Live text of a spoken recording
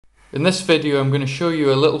In this video I'm going to show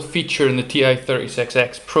you a little feature in the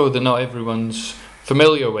TI-36X Pro that not everyone's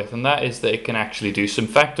familiar with, and that is that it can actually do some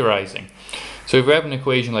factorizing. So if we have an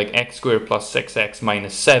equation like x squared plus 6x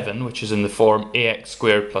minus 7, which is in the form ax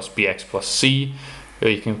squared plus bx plus c,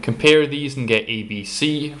 you can compare these and get a, b,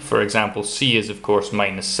 c. For example, c is of course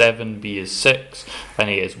minus 7, b is 6, and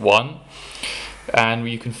a is 1. And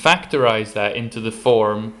you can factorize that into the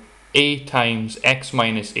form a times x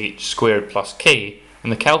minus h squared plus k,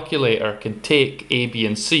 and the calculator can take a, b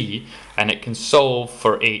and c and it can solve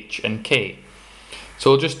for h and k. So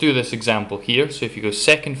we'll just do this example here. So if you go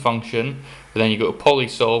second function, then you go to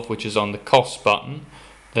polysolve, which is on the cost button,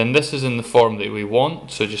 then this is in the form that we want,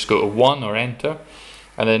 so just go to 1 or enter,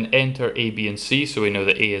 and then enter a, b and c. So we know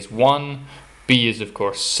that a is 1, b is of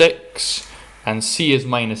course 6, and c is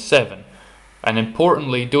minus 7. And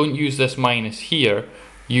importantly, don't use this minus here,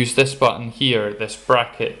 use this button here, this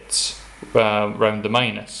brackets around the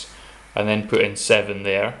minus, and then put in 7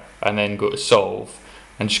 there, and then go to solve.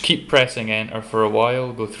 And just keep pressing enter for a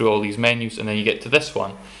while, go through all these menus, and then you get to this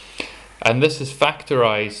one. And this has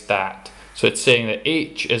factorized that. So it's saying that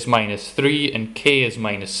h is minus 3 and k is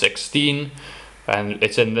minus 16, and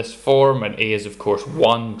it's in this form, and a is of course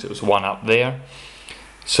 1 because it was 1 up there.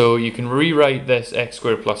 So you can rewrite this x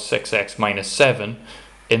squared plus 6x minus 7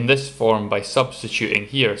 in this form by substituting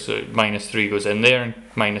here. So minus 3 goes in there and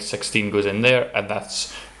minus 16 goes in there, and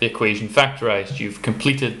that's the equation factorized. You've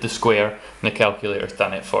completed the square and the calculator's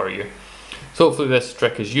done it for you. So hopefully this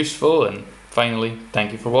trick is useful, and finally,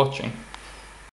 thank you for watching.